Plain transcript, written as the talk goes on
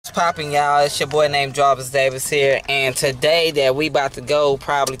What's poppin', y'all? It's your boy named Jarvis Davis here, and today that we about to go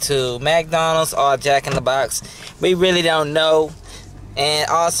probably to McDonald's or Jack in the Box. We really don't know, and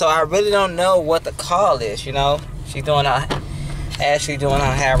also I really don't know what the call is. You know, she's doing her, Ashley doing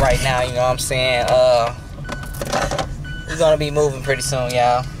her hair right now. You know what I'm saying? We're gonna be moving pretty soon,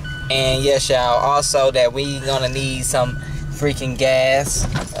 y'all. And yes, y'all. Also that we gonna need some freaking gas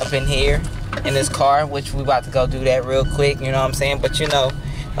up in here in this car, which we about to go do that real quick. You know what I'm saying? But you know.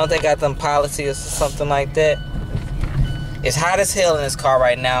 Don't they got them policies or something like that? It's hot as hell in this car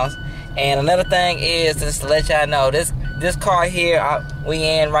right now. And another thing is, just to let y'all know, this car here we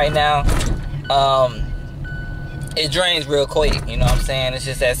in right now, it drains real quick. You know what I'm saying? It's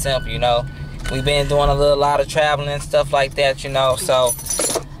just that simple, you know. We've been doing a lot of traveling and stuff like that, you know. So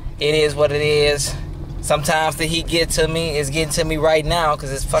it is what it is. Sometimes the heat get to me. It's getting to me right now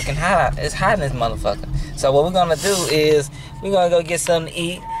because it's fucking hot. It's hot in this motherfucker. So what we're gonna do is we're gonna go get something to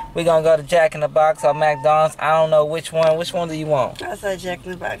eat. We're gonna go to Jack in the Box or McDonald's. I don't know which one. Which one do you want? I said Jack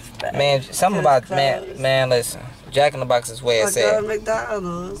in the Box. Man, something about man. Listen, Jack in the Box is where it's at. Go to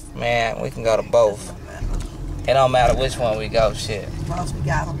McDonald's. Man, we can go to both. It don't matter which one we go. Shit. As long as we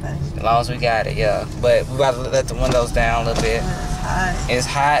got them, baby. As long as we got it, yeah. But we about to let the windows down a little bit. It's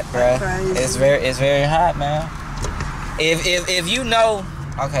hot, bro. It's very hot, man. If you know,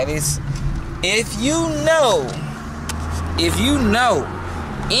 okay, this. If you know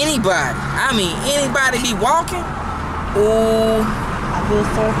anybody, I mean anybody be walking, I feel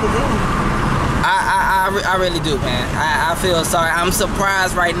sorry for them. I really do, man. I feel sorry. I'm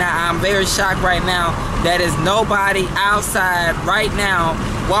surprised right now. I'm very shocked right now that there's nobody outside right now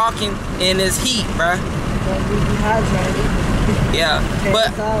walking in this heat, bruh. Yeah,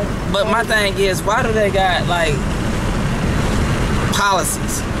 but my thing is, why do they got like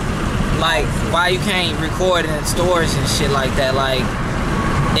policies? Like, why you can't record in stores and shit like that? Like,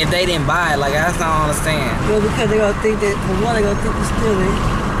 if they didn't buy it, like, I just don't understand. Well, because they're gonna think that, for one, they're gonna think you're stealing.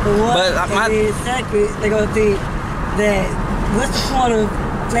 For one, and then second, they're gonna think that, what's the point of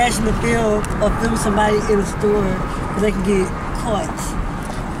flashing the film or filming somebody in a store because they can get caught?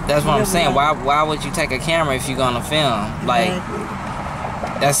 That's what I'm saying. Why would you take a camera if you're gonna film? Like,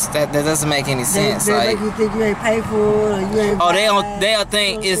 that doesn't make any sense. They like make you think you ain't paid for it or you ain't they'll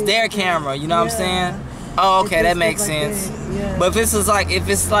think it's their camera, you know what I'm saying? Oh, okay, that makes sense. Yeah. But if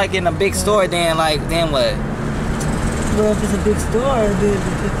it's like in a big store, then what? Well, if it's a big store,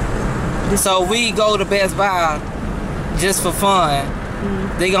 then so we go to Best Buy just for fun.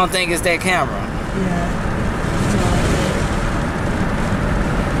 They gonna think it's their camera. Yeah.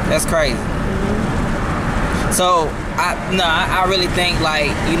 That's crazy. So I really think, like,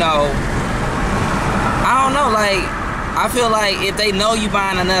 you know, I don't know, like, I feel like if they know you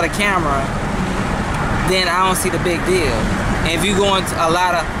buying another camera, then I don't see the big deal. And if you go into a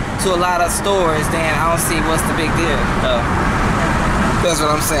lot of stores, then I don't see what's the big deal. That's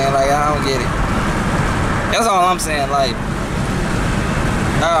what I'm saying. Like, I don't get it. That's all I'm saying. Like,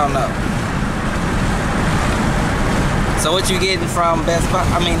 I don't know. So what you getting from Best Buy?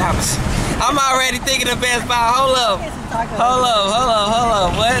 I mean, I'm already thinking of Best Buy. Hold up.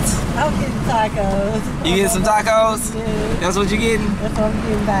 What? I'm getting tacos. You getting some tacos? Yeah. That's what you getting? That's what I'm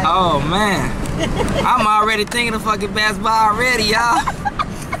getting back. Oh, man. I'm already thinking of fucking Best Buy already, y'all.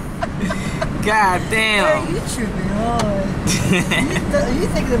 God damn. Hey, you tripping hard. You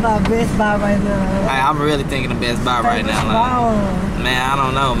thinking about Best Buy right now. I'm really thinking of Best Buy right now. Like, man, I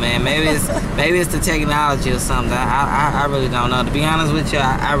don't know, man. Maybe it's the technology or something. I really don't know. To be honest with you,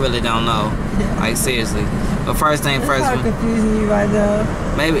 I really don't know. Like, seriously. But first thing first. It's confusing you right now.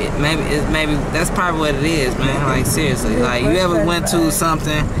 Maybe that's probably what it is, man. Like, seriously. Like, you ever went to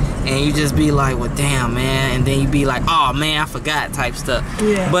something and you just be like, well, damn, man, and then you be like, oh man, I forgot, type stuff.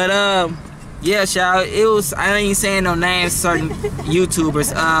 Yeah. But yeah, y'all, I ain't saying no names, certain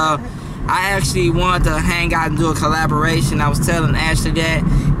YouTubers. I actually wanted to hang out and do a collaboration. I was telling Ashley that,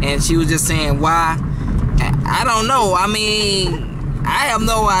 and she was just saying why. I don't know. I mean, I have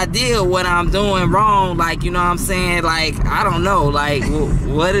no idea what I'm doing wrong. Like, you know what I'm saying? Like, I don't know, like,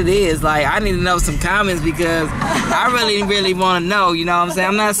 what it is. Like, I need to know some comments because I really want to know, you know what I'm saying?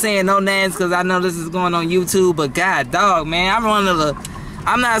 I'm not saying no names because I know this is going on YouTube, but God, dog, man,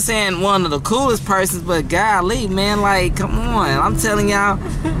 I'm not saying one of the coolest persons, but golly, man, like, come on. I'm telling y'all,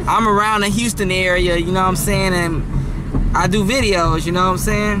 I'm around the Houston area, you know what I'm saying, and I do videos, you know what I'm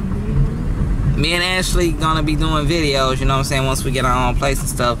saying? Me and Ashley gonna be doing videos, you know what I'm saying, once we get our own place and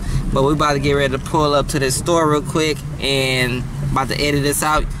stuff. But we about to get ready to pull up to this store real quick and about to edit this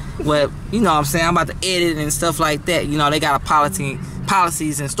out. Well, you know what I'm saying, I'm about to edit and stuff like that. You know, they got a policy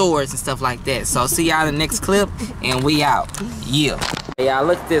policies in stores and stuff like that. So see y'all in the next clip, and we out. Yeah. Hey, y'all,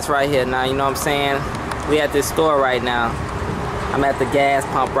 look at this right here now. You know what I'm saying? We at this store right now. I'm at the gas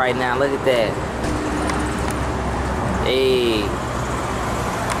pump right now. Look at that. Hey.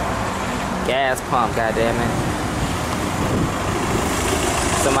 Gas pump, goddammit.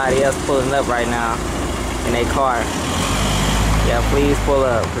 Somebody else pulling up right now in their car. Yeah, please pull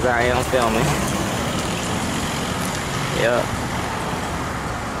up, because I am filming. Yep.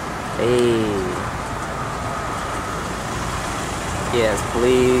 Hey. Yes,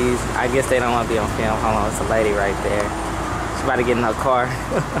 please. I guess they don't want to be on film. Hold on, it's a lady right there. She's about to get in her car.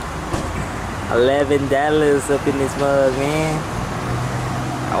 $11 up in this mug, man.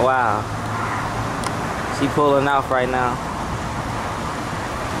 Oh, wow. She pulling off right now.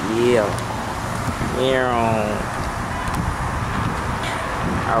 Yeah.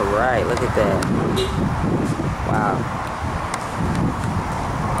 Alright, look at that. Wow.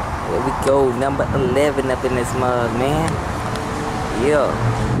 There we go. Number 11 up in this mug, man. Yeah.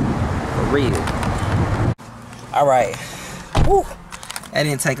 For real. Alright. Woo. That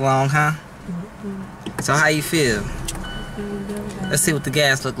didn't take long, huh? So how you feel? Let's see what the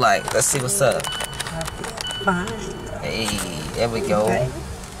gas look like. Let's see what's up. Fine. Hey, there we go.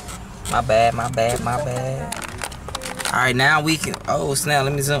 My bad. Alright, now we can. Oh, snap.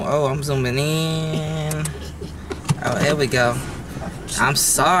 Let me zoom. Oh, I'm zooming in. Oh, there we go. I'm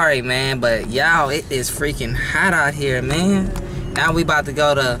sorry, man, but y'all, it is freaking hot out here, man. Now we about to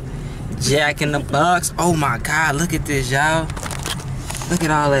go to Jack in the Box. Oh my God, look at this, y'all. Look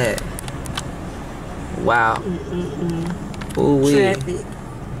at all that. Wow. Ooh-wee.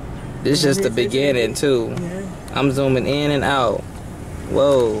 This is just the beginning, too. Yeah. I'm zooming in and out.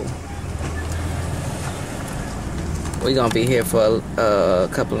 Whoa. We're gonna be here for a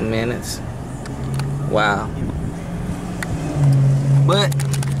couple of minutes. Wow. But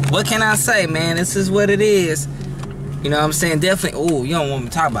what can I say, man? This is what it is. You know what I'm saying? Definitely. Oh, you don't want me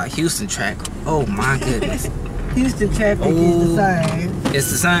to talk about Houston traffic. Oh my goodness. Houston traffic is the same. It's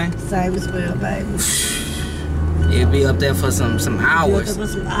the same? Same as well, baby. It'll be up there for some hours. For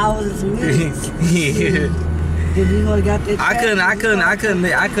some hours and some minutes. Yeah. Then you would have got that. I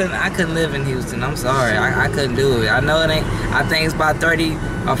couldn't live in Houston. I'm sorry. I couldn't do it. I know it ain't. I think it's about 30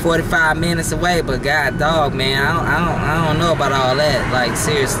 or 45 minutes away. But God, dog, man, I don't know about all that. Like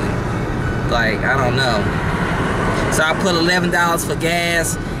seriously, like I don't know. So I put $11 for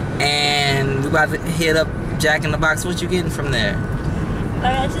gas, and we about to hit up Jack in the Box. What you getting from there?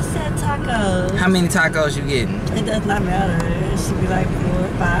 I just said tacos. How many tacos you getting? It does not matter. It should be like 4 or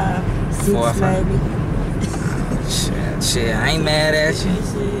 5, 6 4 or 5. maybe. Shit, I ain't mad at you.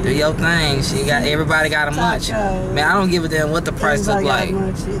 Do your thing. Everybody got a munch. Man, I don't give a damn what the price look like.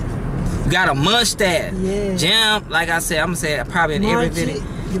 You gotta munch that. Yeah. Jam, like I said, I'm gonna say probably in every video.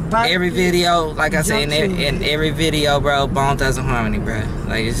 Every video, like I said, in every video, bro, Bone Thugs & Harmony, bro.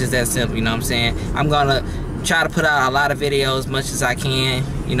 Like it's just that simple, you know what I'm saying? I'm gonna try to put out a lot of videos as much as I can,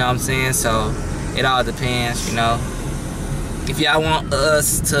 you know what I'm saying? So it all depends, you know. If y'all want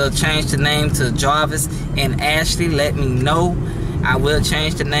us to change the name to Jarvis and Ashley, let me know. I will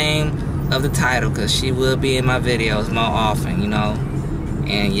change the name of the title because she will be in my videos more often, you know.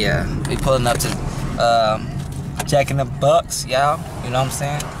 And yeah, we pulling up to Jack in the Box, y'all. You know what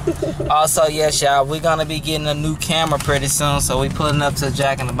I'm saying? Also, yes, y'all, we're gonna be getting a new camera pretty soon, so we pulling up to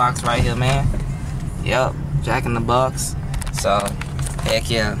Jack in the Box right here, man. Yep, Jack in the Box. So, heck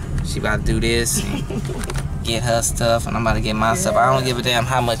yeah, she about to do this. Get her stuff, and I'm about to get my stuff. I don't give a damn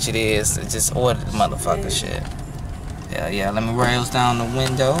how much it is. Just order the motherfucker shit. Yeah. Let me rails down the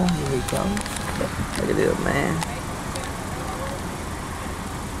window. Here we go. Look at this, man.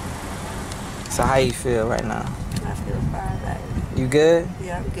 So how you feel right now? I feel fine, baby. You good?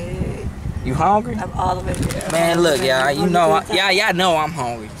 Yeah, I'm good. You hungry? I'm all the way there. Man, look, y'all. You know, y'all know I'm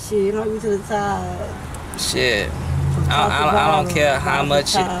hungry. Shit, you hungry to the top. Shit. I don't care how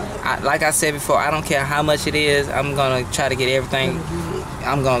much like I said before, I don't care how much it is. I'm gonna try to get everything.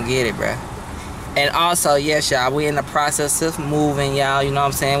 I'm gonna get it, bruh. And also, yes, y'all, we in the process of moving, y'all. You know what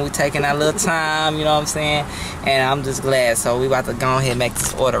I'm saying? We taking our little time, you know what I'm saying? And I'm just glad. So we about to go ahead and make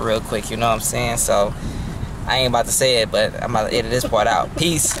this order real quick, you know what I'm saying? So I ain't about to say it, but I'm about to edit this part out.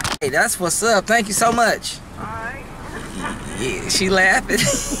 Peace. Hey, that's what's up. Thank you so much. Alright. Yeah, she laughing.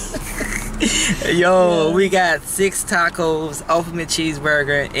 Yo, we got 6 tacos, ultimate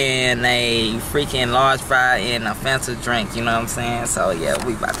cheeseburger, and a freaking large fry and a fancy drink, you know what I'm saying? So yeah,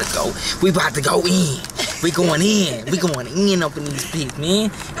 we about to go. We about to go in. We going in. We going in up in these peeps,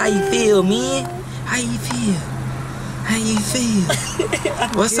 man. How you feel, man? How you feel? How you feel?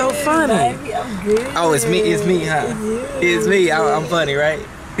 What's so funny? Baby, I'm good. Oh, it's me, huh? It's me. I'm funny, right?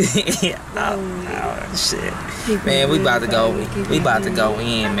 Oh, shit. Man, we about to go. We about to go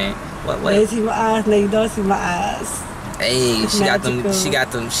in, man. What? You see my eyes, now you don't see my eyes. Hey, she got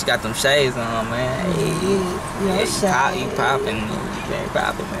them shades on, man. Hey, you popping,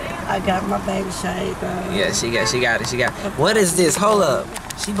 man. I got my baby shades on. Yeah, she got it. What is this? Hold up.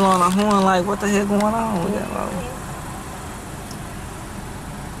 She blowing a horn like, what the hell going on with that?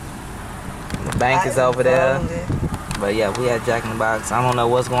 The bank is over there. But yeah, we had Jack in the Box. I don't know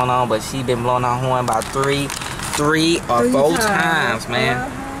what's going on, but she been blowing her horn about three or four times,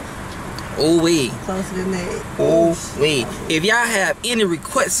 man. Ooh-wee. Closer than that. Ooh-wee. If y'all have any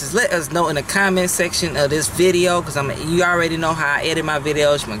requests, let us know in the comment section of this video, because you already know how I edit my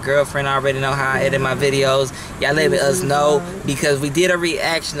videos. My girlfriend already know how I edit my videos. Y'all let us know, because we did a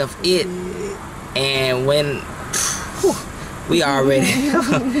reaction of it, and when we already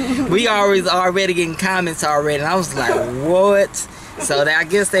already getting comments already, and I was like, what? So I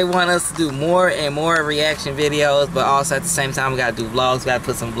guess they want us to do more and more reaction videos, but also at the same time we gotta do vlogs. We gotta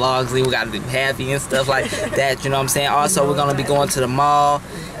put some vlogs in. We gotta do happy and stuff like that. You know what I'm saying? Also, we're gonna be going to the mall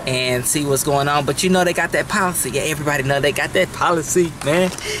and see what's going on. But you know they got that policy. Yeah, everybody know they got that policy,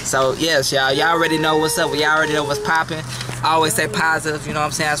 man. So yes, y'all already know what's up. Y'all already know what's popping. I always stay positive. You know what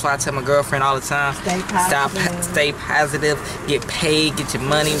I'm saying? That's why I tell my girlfriend all the time. Stay positive. Get paid. Get your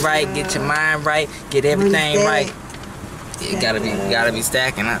money right. Get your mind right. Get everything right. You gotta be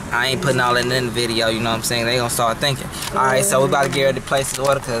stacking. I ain't putting all that in the video, you know what I'm saying? They gonna start thinking. Alright, so we about to get ready to place the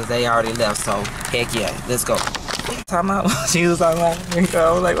order because they already left, so heck yeah, let's go. Talking about, she was talking about,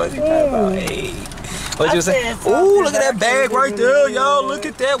 I was like, what you talking about? Hey. What you say? Ooh, look at that bag right there, y'all. Look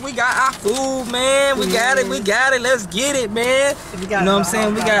at that. We got our food, man. We got it. Let's get it, man. You know what I'm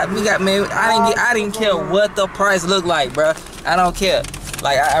saying? We got, man. I didn't care what the price looked like, bro. I don't care.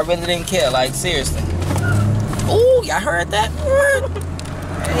 Like, I really didn't care. Like, seriously. Ooh, y'all heard that?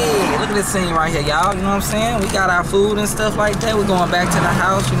 Hey, look at this scene right here, y'all. You know what I'm saying? We got our food and stuff like that. We're going back to the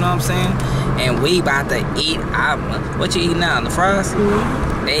house, you know what I'm saying? And we about to eat. What you eating now? The fries?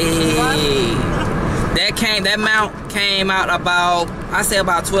 Hey. That amount came out about, I say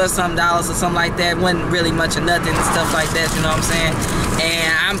about $12-something or something like that. Wasn't really much of nothing and stuff like that, you know what I'm saying?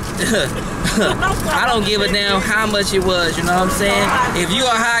 And I don't give a damn how much it was, you know what I'm saying? If you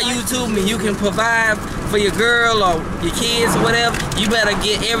are high YouTube and you can provide for your girl or your kids or whatever, you better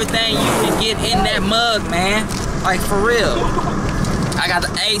get everything you can get in that mug, man. Like, for real. I got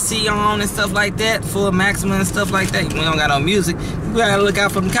the AC on and stuff like that, full maximum and stuff like that. We don't got no music. We gotta look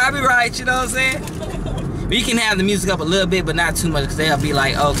out for the copyright, you know what I'm saying? You can have the music up a little bit, but not too much, because they'll be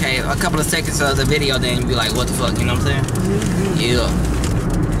like, okay, a couple of seconds of the video, then you be like, what the fuck, you know what I'm saying? Yeah.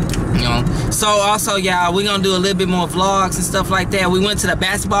 You know? So also, y'all, we're gonna do a little bit more vlogs and stuff like that. We went to the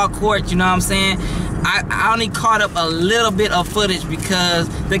basketball court, you know what I'm saying? I only caught up a little bit of footage because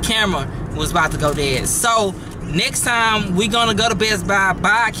the camera was about to go dead. So next time we gonna go to Best Buy,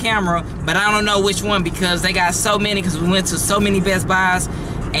 buy a camera, but I don't know which one because they got so many, because we went to so many Best Buys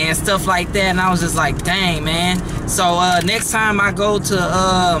and stuff like that, and I was just like, dang, man. So next time I go to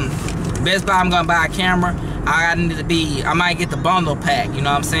Best Buy, I'm gonna buy a camera. I might get the bundle pack, you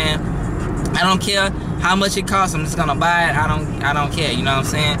know what I'm saying? I don't care how much it costs, I'm just gonna buy it. I don't care, you know what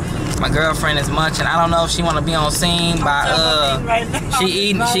I'm saying? My girlfriend is munching. I don't know if she wanna be on scene by she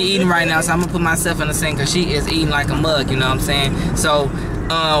eating right now, so I'm gonna put myself in the scene because she is eating like a mug, you know what I'm saying? So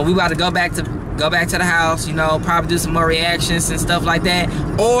we about to go back to the house, you know, probably do some more reactions and stuff like that,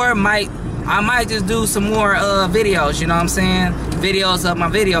 or I might just do some more videos, you know what I'm saying? Videos of my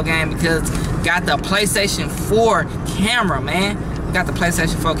video game, because got the PlayStation 4 camera, man. Got the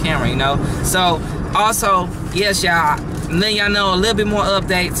PlayStation 4 camera, you know. So also, yes, y'all, letting y'all know a little bit more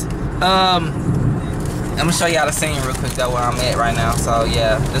updates. I'm gonna show y'all the scene real quick though where I'm at right now. So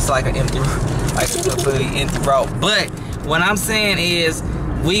yeah, it's like an empty, like a completely empty road. But what I'm saying is,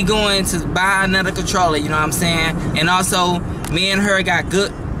 we going to buy another controller, you know what I'm saying? And also, me and her got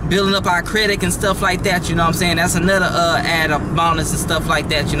good, building up our credit and stuff like that, you know what I'm saying? That's another add-up bonus and stuff like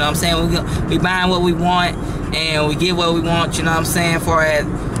that, you know what I'm saying? We buying what we want, and we get what we want, you know what I'm saying?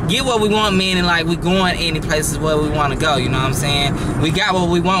 Get what we want, meaning like we going any places where we want to go, you know what I'm saying? We got what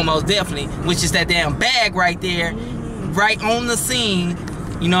we want most definitely, which is that damn bag right there, right on the scene.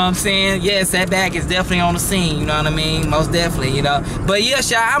 You know what I'm saying? Yes, that bag is definitely on the scene, you know what I mean? Most definitely, you know. But yes,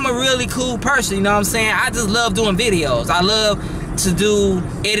 y'all, I'm a really cool person, you know what I'm saying? I just love doing videos. I love to do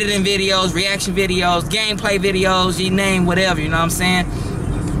editing videos, reaction videos, gameplay videos, you name whatever, you know what I'm saying?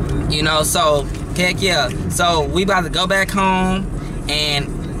 You know, so, heck yeah. So, we about to go back home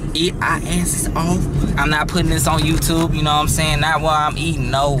and eat our asses off. I'm not putting this on YouTube, you know what I'm saying? Not while I'm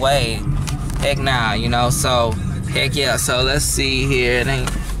eating, no way. Heck nah, you know, so heck yeah. So let's see here.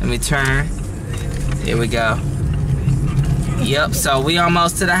 Let me turn. Here we go. Yep, so we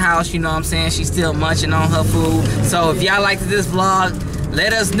almost to the house, you know what I'm saying? She's still munching on her food. So if y'all liked this vlog,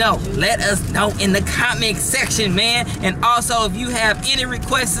 let us know. Let us know in the comment section, man. And also, if you have any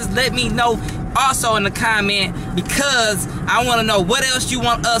requests, let me know also in the comment, because I want to know what else you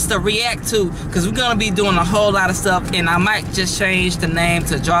want us to react to, because we're going to be doing a whole lot of stuff, and I might just change the name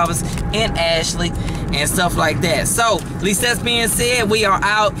to Jarvis and Ashley and stuff like that. So, at least that's being said, we are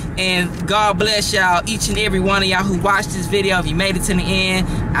out, and God bless y'all, each and every one of y'all who watched this video. If you made it to the end,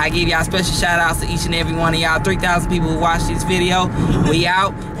 I give y'all special shout outs to each and every one of y'all. 3,000 people who watched this video. We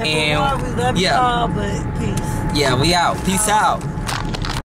out, and we love y'all, but peace. Yeah, we out. Peace out.